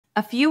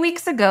A few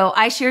weeks ago,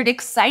 I shared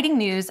exciting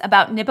news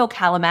about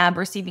Nipocalimab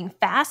receiving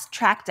Fast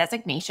Track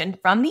designation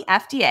from the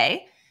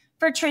FDA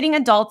for treating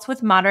adults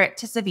with moderate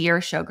to severe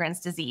Sjogren's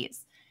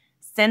disease.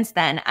 Since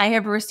then, I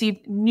have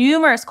received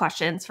numerous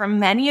questions from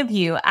many of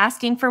you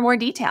asking for more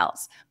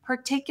details,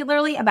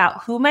 particularly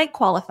about who might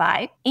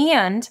qualify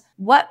and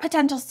what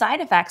potential side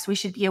effects we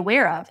should be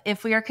aware of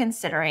if we are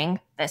considering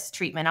this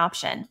treatment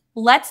option.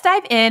 Let's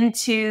dive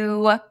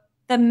into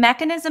the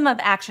mechanism of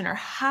action, or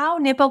how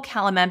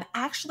Nipocalimab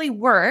actually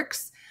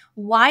works,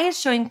 why it's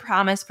showing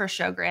promise for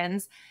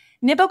Sjogren's.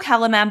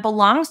 Nipocalimab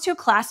belongs to a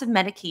class of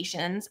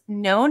medications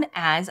known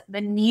as the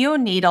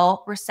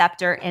neonatal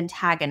receptor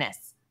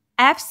antagonists.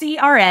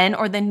 FcRn,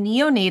 or the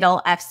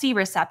neonatal Fc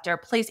receptor,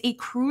 plays a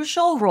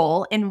crucial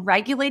role in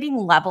regulating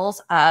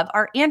levels of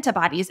our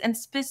antibodies, and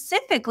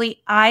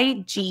specifically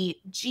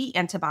IgG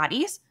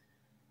antibodies.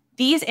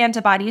 These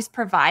antibodies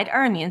provide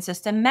our immune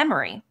system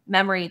memory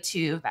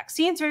to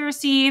vaccines we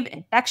receive,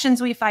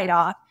 infections we fight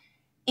off,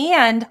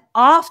 and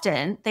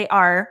often they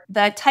are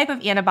the type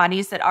of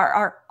antibodies that are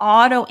our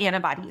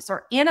autoantibodies,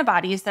 or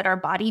antibodies that our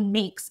body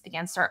makes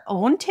against our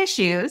own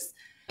tissues.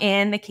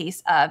 In the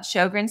case of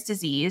Sjogren's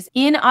disease,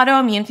 in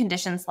autoimmune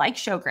conditions like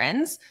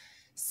Sjogren's,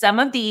 some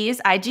of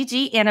these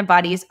IgG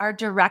antibodies are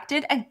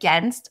directed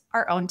against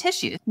our own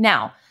tissues.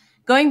 Now,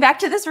 going back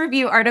to this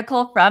review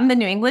article from the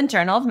New England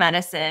Journal of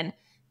Medicine,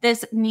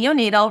 this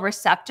neonatal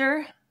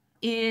receptor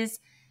is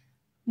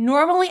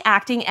normally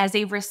acting as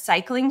a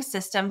recycling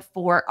system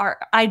for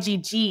our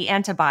IgG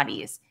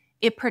antibodies.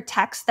 It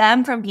protects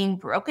them from being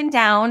broken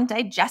down,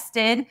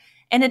 digested,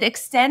 and it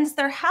extends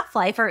their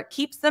half-life, or it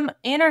keeps them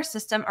in our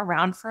system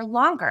around for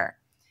longer.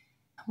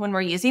 When we're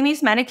using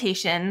these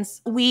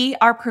medications, we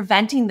are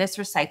preventing this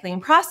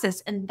recycling process,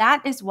 and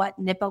that is what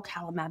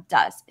Nipocalimab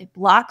does. It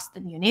blocks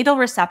the neonatal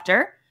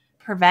receptor,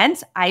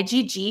 prevents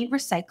IgG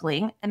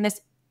recycling, and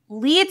this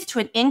leads to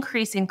an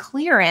increase in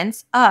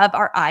clearance of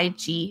our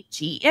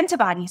IgG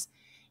antibodies,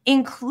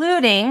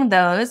 including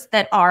those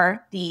that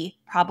are the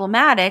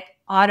problematic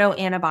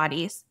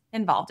autoantibodies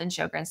involved in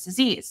Sjogren's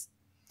disease.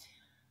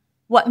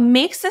 What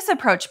makes this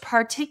approach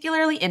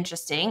particularly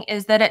interesting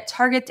is that it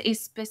targets a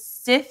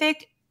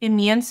specific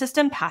immune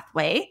system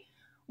pathway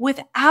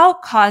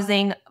without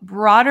causing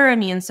broader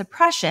immune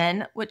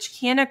suppression, which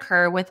can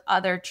occur with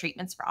other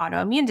treatments for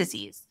autoimmune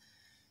disease.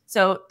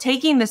 So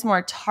taking this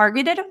more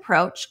targeted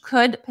approach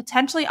could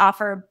potentially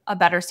offer a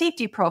better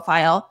safety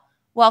profile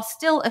while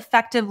still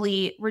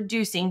effectively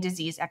reducing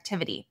disease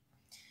activity.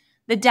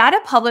 The data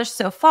published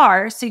so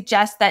far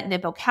suggests that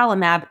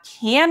Nipocalimab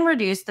can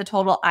reduce the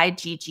total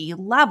IgG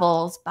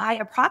levels by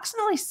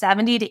approximately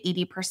 70 to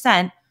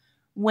 80%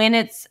 when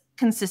it's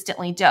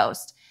consistently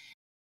dosed.